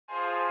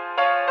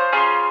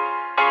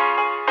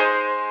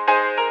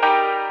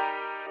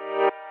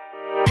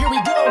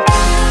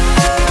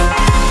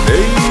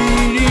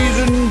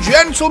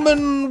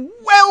gentlemen,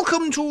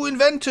 welcome to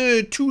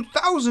Inventor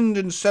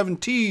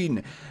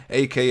 2017,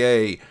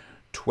 aka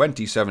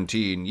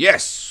 2017.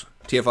 Yes,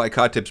 TFI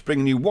Card Tips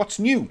bringing you what's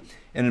new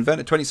in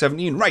Inventor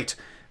 2017. Right,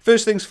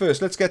 first things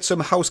first, let's get some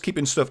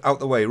housekeeping stuff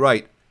out the way.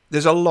 Right,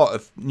 there's a lot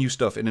of new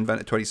stuff in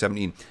Inventor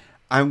 2017.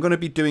 I'm going to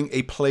be doing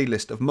a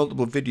playlist of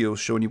multiple videos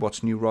showing you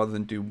what's new rather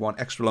than do one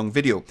extra long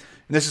video. And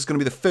this is going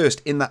to be the first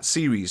in that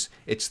series.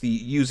 It's the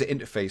user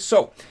interface.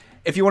 So,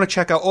 if you want to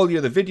check out all the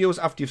other videos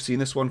after you've seen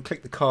this one,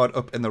 click the card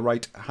up in the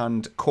right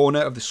hand corner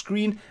of the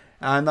screen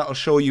and that'll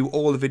show you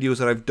all the videos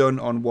that I've done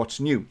on what's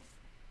new.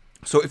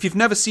 So if you've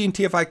never seen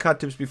TFI Card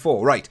Tips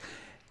before, right,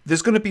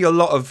 there's going to be a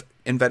lot of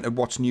Inventor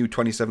What's New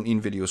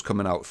 2017 videos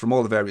coming out from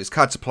all the various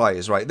CAD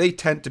suppliers, right? They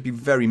tend to be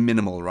very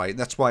minimal, right?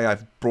 That's why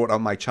I've brought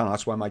out my channel.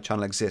 That's why my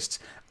channel exists.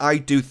 I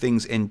do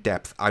things in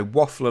depth. I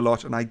waffle a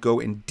lot and I go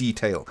in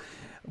detail.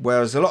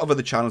 Whereas a lot of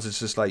other channels, it's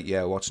just like,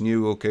 yeah, what's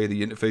new? Okay,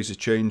 the interface has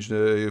changed.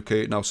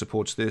 Okay, it now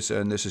supports this,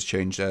 and this has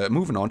changed.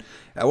 Moving on.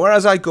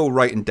 Whereas I go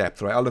right in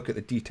depth, right? I look at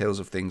the details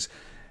of things,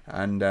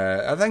 and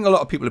I think a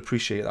lot of people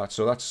appreciate that.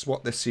 So that's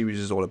what this series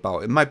is all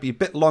about. It might be a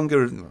bit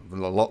longer, a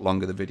lot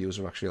longer. The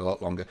videos are actually a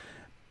lot longer,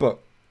 but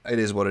it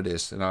is what it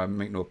is, and I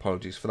make no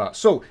apologies for that.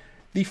 So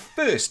the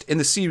first in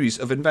the series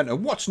of Inventor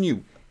What's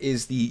New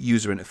is the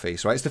user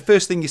interface, right? It's the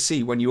first thing you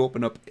see when you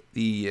open up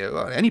the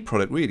any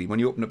product, really. When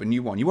you open up a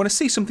new one, you want to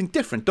see something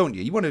different, don't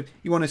you? You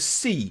want to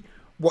see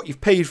what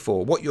you've paid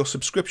for, what your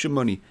subscription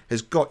money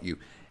has got you.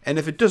 And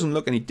if it doesn't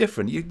look any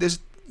different,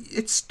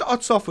 it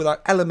starts off with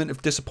that element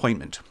of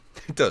disappointment.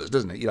 It does,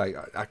 doesn't it? You're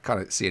like, I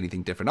can't see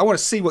anything different. I want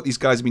to see what these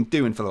guys have been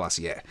doing for the last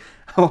year.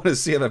 I want to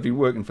see how they've been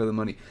working for the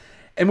money.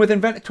 And with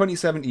Inventor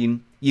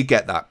 2017, you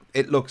get that.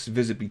 It looks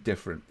visibly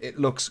different. It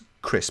looks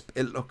crisp.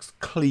 It looks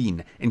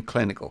clean and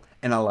clinical,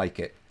 and I like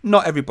it.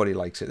 Not everybody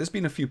likes it. There's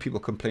been a few people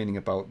complaining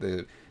about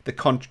the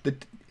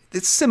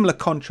similar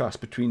contrast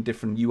between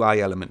different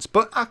UI elements,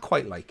 but I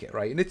quite like it,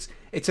 right? And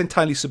it's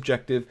entirely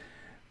subjective,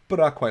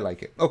 but I quite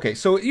like it. Okay,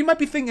 so you might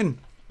be thinking,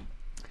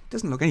 it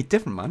doesn't look any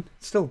different, man.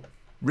 It's still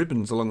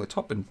ribbons along the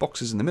top and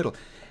boxes in the middle.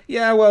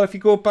 Yeah, well, if you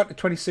go back to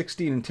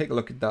 2016 and take a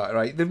look at that,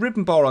 right, the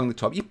ribbon bar along the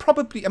top, you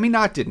probably, I mean,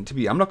 I didn't,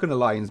 I'm not going to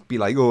lie and be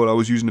like, oh, I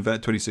was using Inventor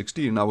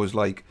 2016 and I was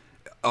like,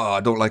 oh,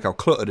 I don't like how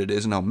cluttered it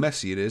is and how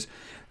messy it is.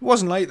 It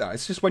wasn't like that.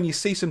 It's just when you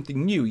see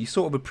something new, you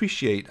sort of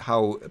appreciate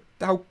how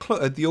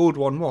cluttered the old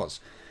one was.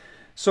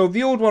 So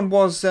the old one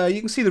was, you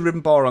can see the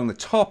ribbon bar on the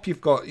top.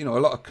 You've got, you know, a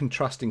lot of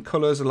contrasting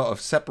colours, a lot of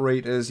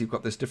separators. You've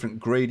got this different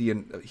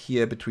gradient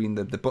here between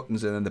the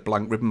buttons and then the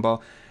blank ribbon bar.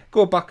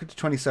 Go back to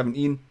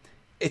 2017.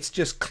 It's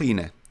just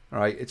cleaner,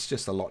 right? It's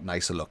just a lot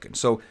nicer looking.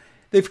 So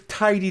they've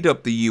tidied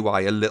up the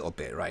UI a little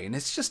bit, right? And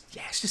it's just,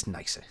 yeah, it's just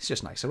nicer. It's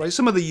just nicer, right?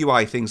 Some of the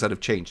UI things that have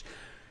changed.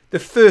 The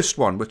first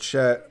one, which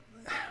I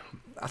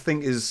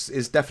think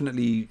is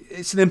definitely,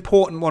 it's an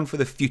important one for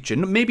the future.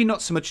 Maybe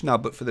not so much now,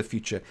 but for the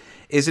future,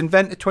 is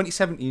Inventor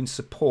 2017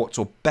 supports,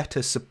 or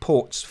better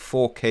supports,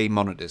 4K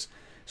monitors.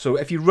 So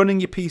if you're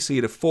running your PC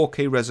at a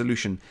 4K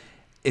resolution,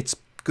 it's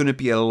going to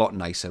be a lot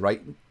nicer,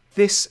 right?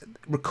 This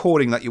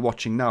recording that you're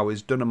watching now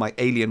is done on my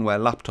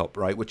Alienware laptop,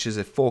 right, which is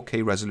a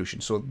 4K resolution.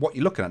 So what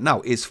you're looking at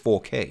now is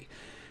 4K.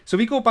 So if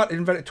we go back to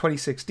Inventor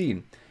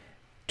 2016,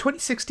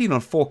 2016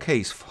 on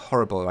 4K is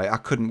horrible, right? I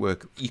couldn't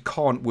work. You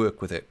can't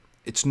work with it.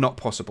 It's not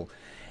possible.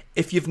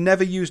 If you've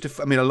never used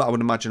I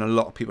would imagine a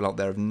lot of people out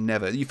there have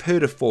never. You've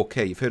heard of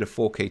 4K. You've heard of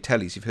 4K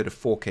tellies. You've heard of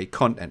 4K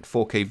content,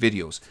 4K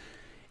videos.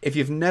 If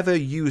you've never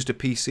used a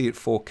PC at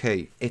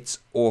 4K, it's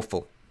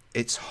awful.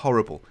 It's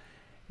horrible.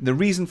 The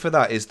reason for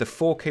that is the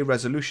 4K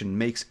resolution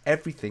makes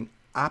everything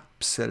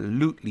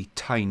absolutely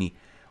tiny.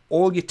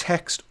 All your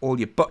text, all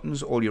your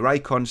buttons, all your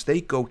icons,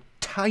 they go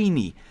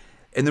tiny.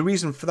 And the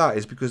reason for that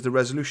is because the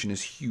resolution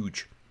is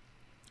huge.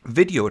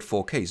 Video at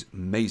 4K is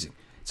amazing.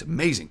 It's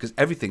amazing because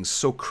everything's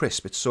so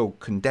crisp. It's so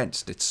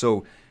condensed. There's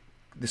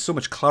so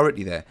much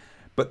clarity there.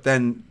 But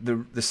then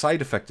the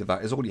side effect of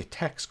that is all your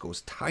text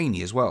goes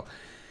tiny as well.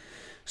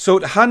 So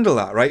to handle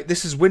that, right,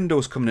 this is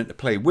Windows coming into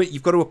play.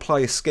 You've got to apply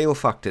a scale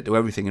factor to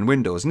everything in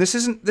Windows. And this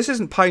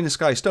isn't pie in the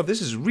sky stuff.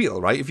 This is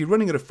real, right? If you're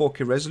running at a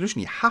 4K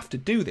resolution, you have to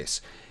do this.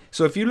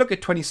 So if you look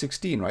at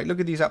 2016, right, look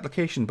at these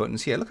application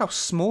buttons here. Look how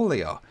small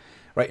they are.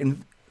 Right,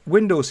 and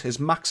Windows has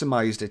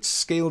maximized its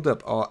scaled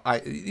up,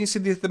 you see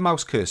the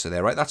mouse cursor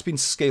there, right? That's been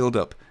scaled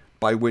up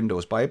by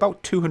Windows by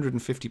about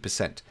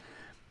 250%.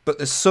 But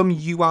there's some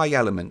UI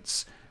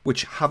elements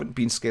which haven't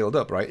been scaled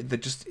up, right? They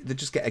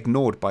just get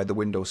ignored by the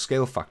Windows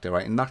scale factor,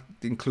 right? And that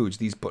includes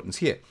these buttons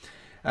here.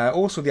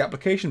 Also, the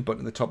application button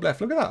in the top left.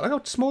 Look at that. Look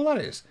how small that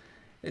is.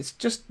 It's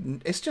just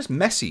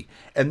messy,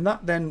 and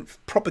that then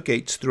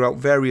propagates throughout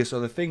various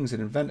other things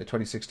in Inventor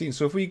 2016.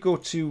 So if we go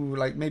to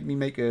like maybe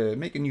make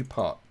a new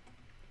part.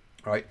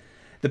 Right,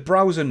 the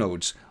browser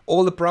nodes,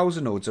 all the browser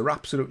nodes are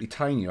absolutely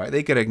tiny, right?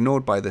 They get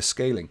ignored by the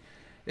scaling.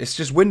 It's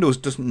just Windows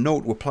doesn't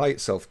know to apply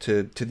itself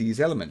to these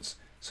elements.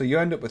 So you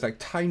end up with like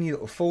tiny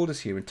little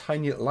folders here and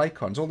tiny little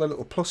icons, all the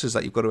little pluses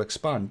that you've got to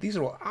expand. These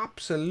are all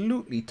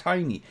absolutely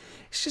tiny.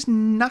 It's just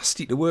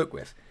nasty to work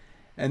with.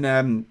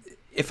 And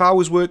if I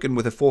was working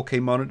with a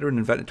 4K monitor in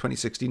Inventor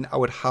 2016, I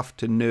would have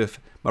to nerf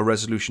my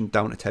resolution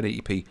down to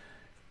 1080p,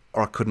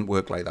 or I couldn't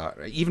work like that.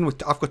 Even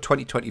with, I've got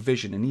 20/20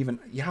 vision, and even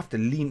you have to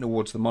lean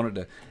towards the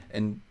monitor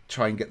and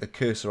try and get the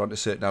cursor onto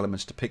certain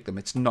elements to pick them.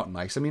 It's not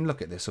nice. I mean,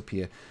 look at this up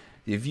here.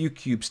 The view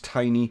cube's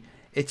tiny.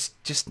 It's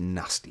just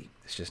nasty.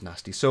 It's just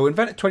nasty. So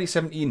Inventor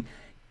 2017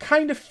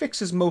 kind of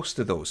fixes most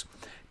of those.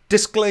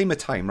 Disclaimer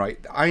time, right?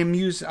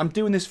 I'm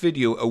doing this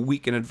video a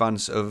week in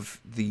advance of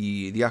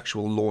the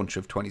actual launch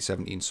of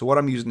 2017. So what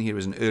I'm using here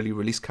is an early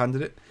release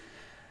candidate.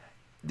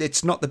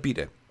 It's not the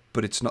beta,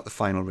 but it's not the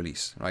final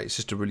release, right? It's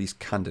just a release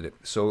candidate.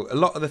 So a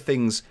lot of the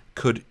things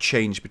could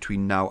change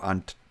between now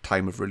and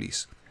time of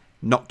release.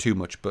 Not too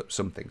much, but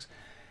some things.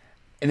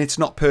 And it's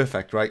not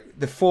perfect, right?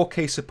 The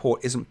 4K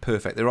support isn't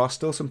perfect. There are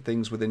still some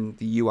things within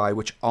the UI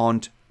which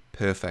aren't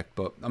perfect,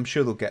 but I'm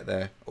sure they'll get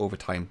there over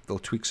time. They'll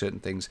tweak certain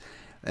things.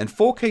 And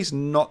 4K is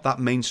not that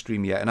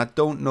mainstream yet, and I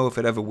don't know if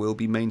it ever will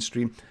be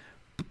mainstream.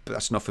 But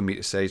that's not for me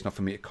to say. It's not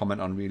for me to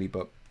comment on, really,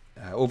 but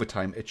over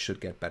time, it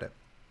should get better.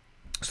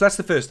 So that's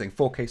the first thing.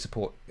 4K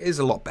support is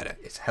a lot better.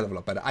 It's a hell of a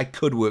lot better. I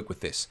could work with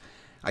this.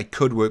 I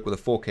could work with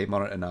a 4K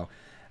monitor now.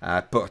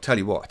 But I'll tell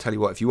you what,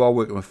 if you are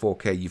working with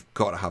 4K, you've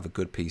got to have a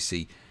good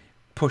PC.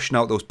 Pushing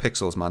out those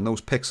pixels, man. Those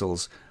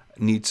pixels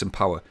need some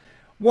power.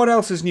 What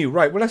else is new?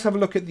 Right, well, let's have a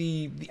look at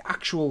the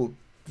actual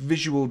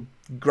visual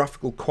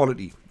graphical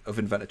quality of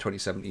Inventor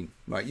 2017.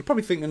 Right, you're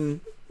probably thinking,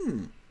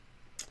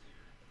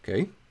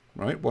 okay,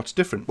 right, what's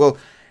different? Well,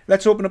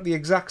 let's open up the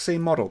exact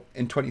same model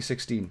in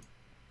 2016.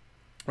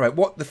 Right,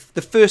 what the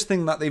first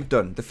thing that they've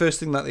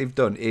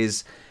done,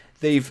 is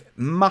they've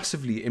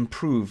massively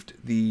improved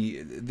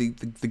the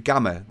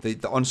gamma,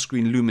 the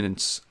on-screen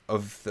luminance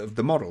of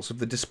the models, of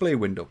the display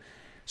window.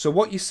 So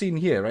what you're seeing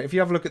here, right, if you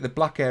have a look at the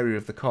black area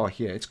of the car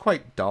here, it's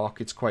quite dark,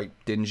 it's quite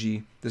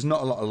dingy. There's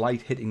not a lot of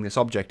light hitting this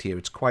object here.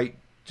 It's quite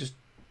just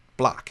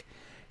black.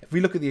 If we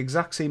look at the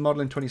exact same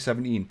model in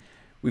 2017,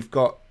 we've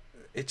got,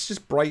 it's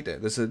just brighter.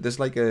 There's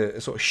like a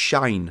sort of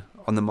shine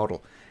on the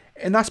model.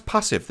 And that's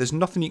passive. There's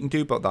nothing you can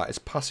do about that. It's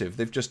passive.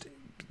 They've just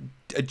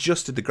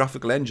adjusted the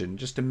graphical engine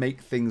just to make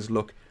things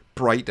look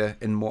brighter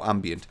and more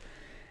ambient.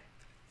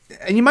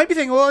 And you might be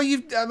thinking, well,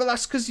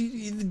 that's because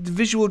the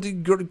visual,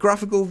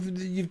 graphical,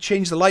 you've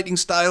changed the lighting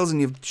styles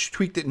and you've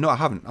tweaked it. No, I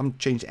haven't. I haven't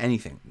changed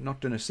anything. Not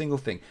done a single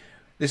thing.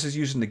 This is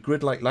using the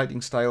grid-like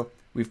lighting style.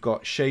 We've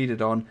got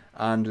shaded on,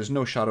 and there's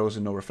no shadows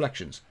and no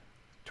reflections.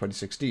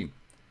 2016.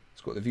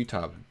 Let's go to the view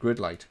tab. Grid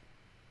light.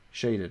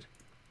 Shaded.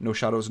 No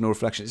shadows and no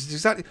reflections. It's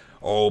exactly...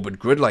 Oh, but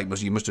grid light,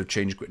 you must have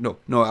changed grid. No,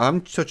 I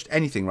haven't touched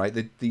anything, right?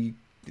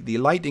 The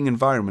lighting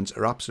environments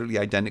are absolutely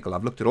identical.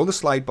 I've looked at all the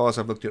slide bars.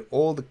 I've looked at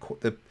all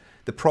the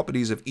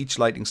properties of each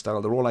lighting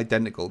style. They're all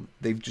identical.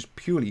 They've just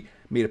purely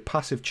made a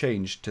passive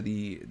change to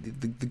the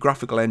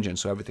graphical engine,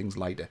 so everything's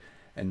lighter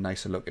and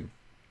nicer looking.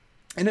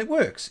 And it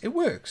works. It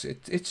works.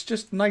 It's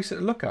just nicer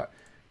to look at.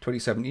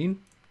 2017,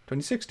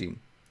 2016,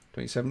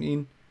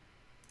 2017,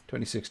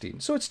 2016.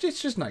 So it's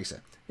just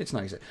nicer. It's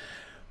nicer.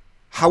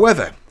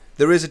 However,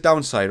 there is a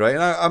downside, right?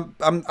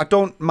 And I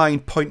don't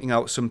mind pointing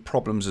out some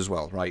problems as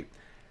well, right?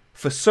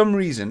 For some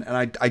reason,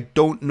 and I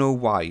don't know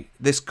why,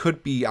 this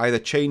could be either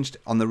changed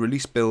on the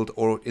release build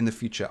or in the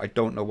future. I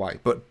don't know why.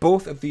 But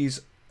both of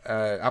these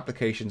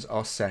applications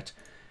are set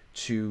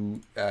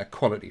to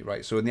quality,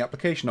 right? So in the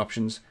application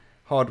options,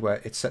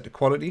 hardware, it's set to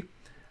quality.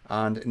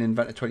 And in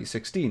Inventor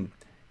 2016,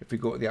 if we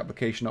go to the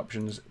application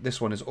options, this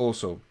one is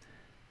also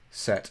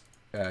set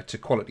to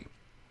quality.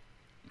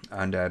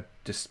 And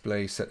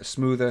display set to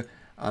smoother.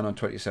 And on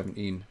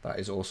 2017, that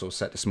is also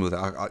set to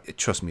smoother.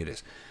 Trust me, it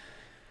is.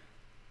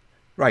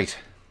 Right,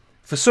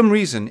 for some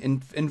reason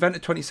in Inventor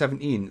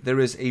 2017 there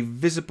is a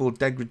visible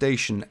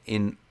degradation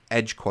in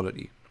edge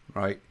quality,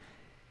 right?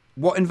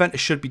 What Inventor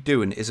should be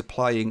doing is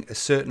applying a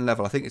certain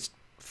level, I think it's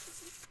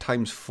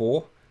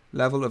 ×4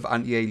 level of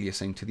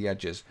anti-aliasing to the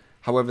edges.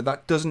 However,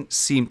 that doesn't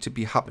seem to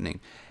be happening,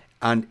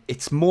 and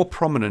it's more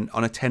prominent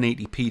on a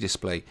 1080p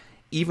display.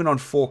 Even on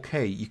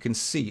 4K, you can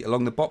see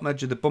along the bottom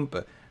edge of the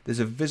bumper there's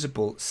a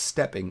visible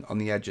stepping on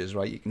the edges,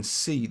 right? You can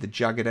see the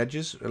jagged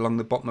edges along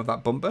the bottom of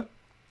that bumper.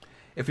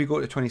 If we go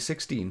to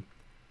 2016,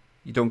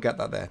 you don't get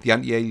that there. The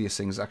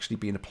anti-aliasing is actually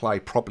being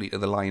applied properly to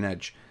the line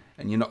edge,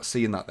 and you're not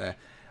seeing that there.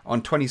 On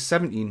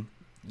 2017,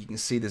 you can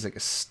see there's like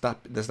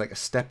a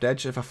stepped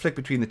edge. If I flick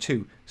between the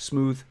two,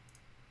 smooth,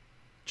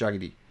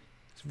 jaggedy.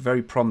 It's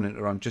very prominent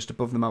around just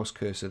above the mouse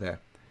cursor there.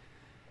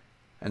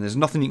 And there's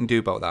nothing you can do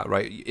about that,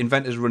 right?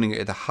 Inventor's running it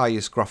at the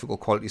highest graphical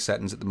quality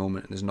settings at the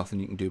moment, and there's nothing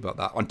you can do about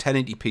that. On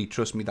 1080p,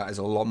 trust me, that is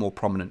a lot more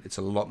prominent. It's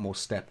a lot more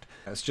stepped.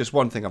 That's just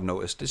one thing I've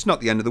noticed. It's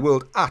not the end of the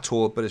world at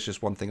all, but it's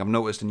just one thing I've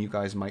noticed, and you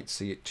guys might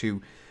see it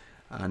too.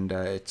 And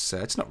it's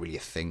not really a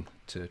thing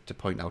to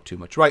point out too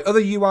much. Right, other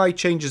UI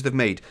changes they've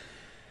made.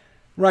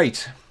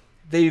 Right,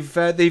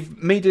 they've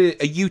made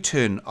a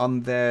U-turn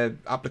on their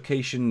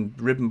application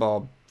ribbon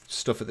bar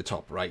stuff at the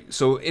top, right?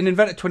 So in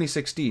Inventor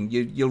 2016,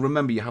 you'll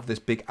remember you have this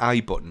big I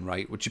button,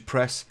 right, which you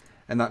press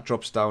and that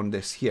drops down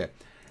this here.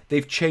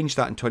 They've changed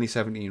that in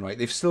 2017, right?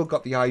 They've still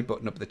got the I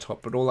button up at the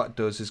top, but all that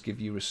does is give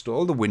you restore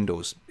all the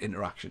Windows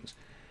interactions.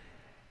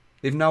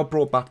 they've now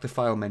brought back the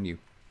file menu.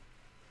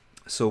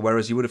 So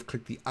whereas you would have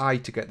clicked the I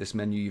to get this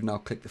menu, you've now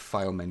clicked the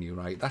file menu,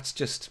 right? That's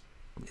just,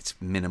 it's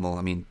minimal.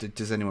 I mean,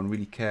 does anyone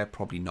really care?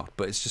 Probably not,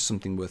 but it's just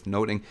something worth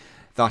noting.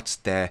 That's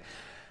there.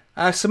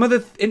 Some other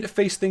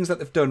interface things that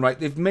they've done, right?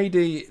 They've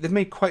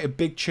made quite a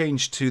big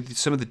change to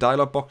some of the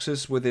dialog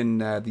boxes within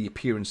the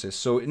appearances.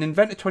 So in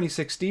Inventor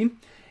 2016,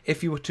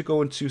 if you were to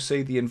go into,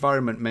 say, the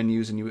environment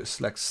menus and you were to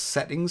select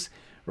settings,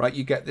 right,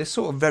 you get this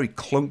sort of very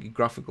clunky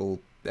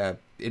graphical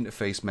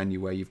interface menu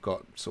where you've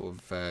got sort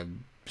of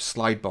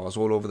slide bars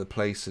all over the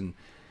place, and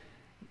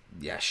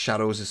yeah,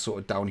 shadows is sort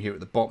of down here at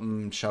the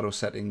bottom, shadow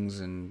settings,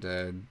 and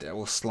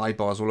all slide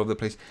bars all over the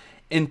place.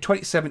 In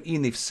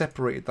 2017, they've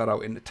separated that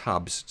out into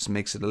tabs, which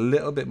makes it a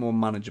little bit more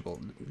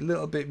manageable, a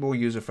little bit more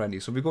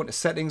user-friendly. So if we go into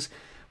settings,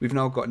 we've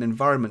now got an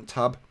environment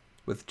tab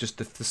with just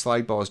the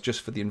slide bars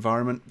just for the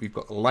environment. We've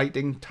got a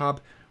lighting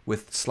tab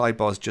with slide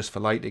bars just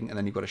for lighting, and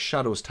then you've got a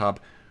shadows tab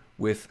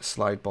with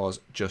slide bars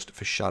just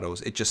for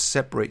shadows. It just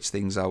separates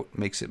things out,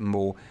 makes it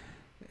more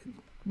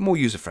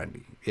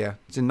user-friendly. Yeah,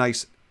 it's in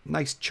nice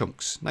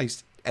chunks,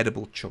 nice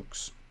edible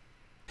chunks.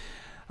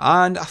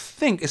 And I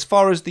think as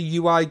far as the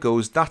UI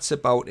goes, that's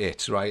about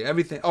it, right?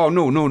 Everything. Oh,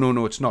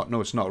 no, it's not.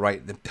 No, it's not,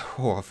 right?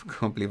 I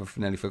can't believe I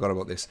nearly forgot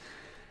about this.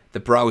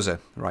 The browser,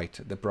 right?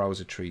 The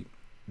browser tree.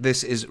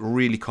 This is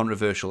really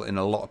controversial, and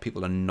a lot of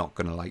people are not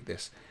going to like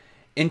this.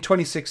 In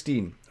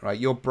 2016, right,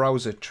 your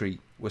browser tree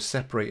was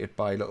separated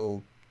by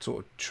little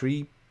sort of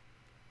tree.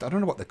 I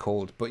don't know what they're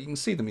called, but you can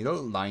see them,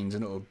 little lines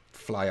and little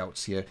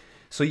flyouts here.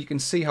 So you can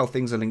see how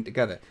things are linked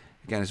together.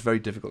 Again, it's very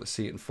difficult to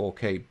see it in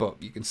 4K,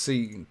 but you can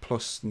see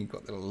plus, and you've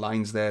got little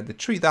lines there.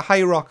 The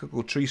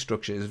hierarchical tree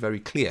structure is very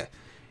clear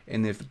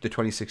in the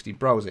 2016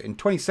 browser. In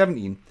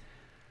 2017,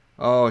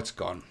 oh, it's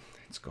gone.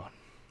 It's gone.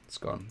 It's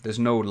gone. There's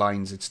no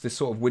lines. It's this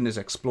sort of Windows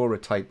Explorer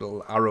type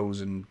little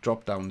arrows and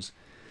drop downs.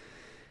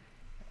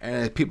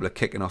 People are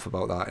kicking off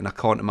about that, and I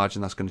can't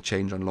imagine that's going to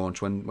change on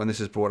launch when this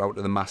is brought out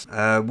to the mass.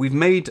 We've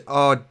made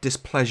our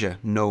displeasure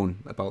known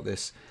about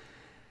this,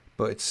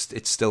 but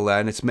it's still there,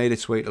 and it's made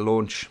its way to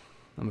launch.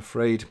 I'm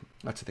afraid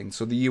that's the thing.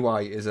 So the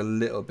UI is a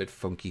little bit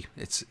funky.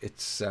 It's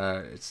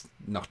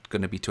not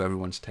going to be to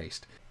everyone's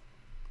taste.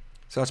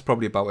 So that's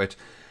probably about it.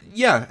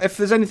 Yeah, if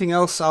there's anything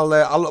else,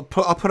 I'll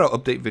put out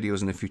update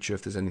videos in the future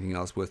if there's anything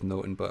else worth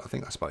noting. But I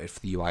think that's about it for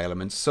the UI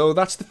elements. So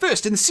that's the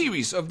first in the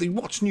series of the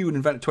What's New in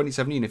Inventor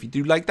 2017. If you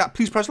do like that,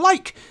 please press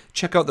like.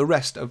 Check out the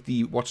rest of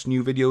the What's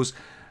New videos.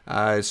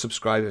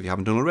 Subscribe if you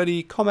haven't done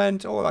already.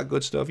 Comment, all that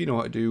good stuff. You know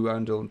what to do.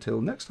 And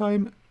until next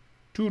time,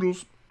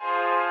 toodles.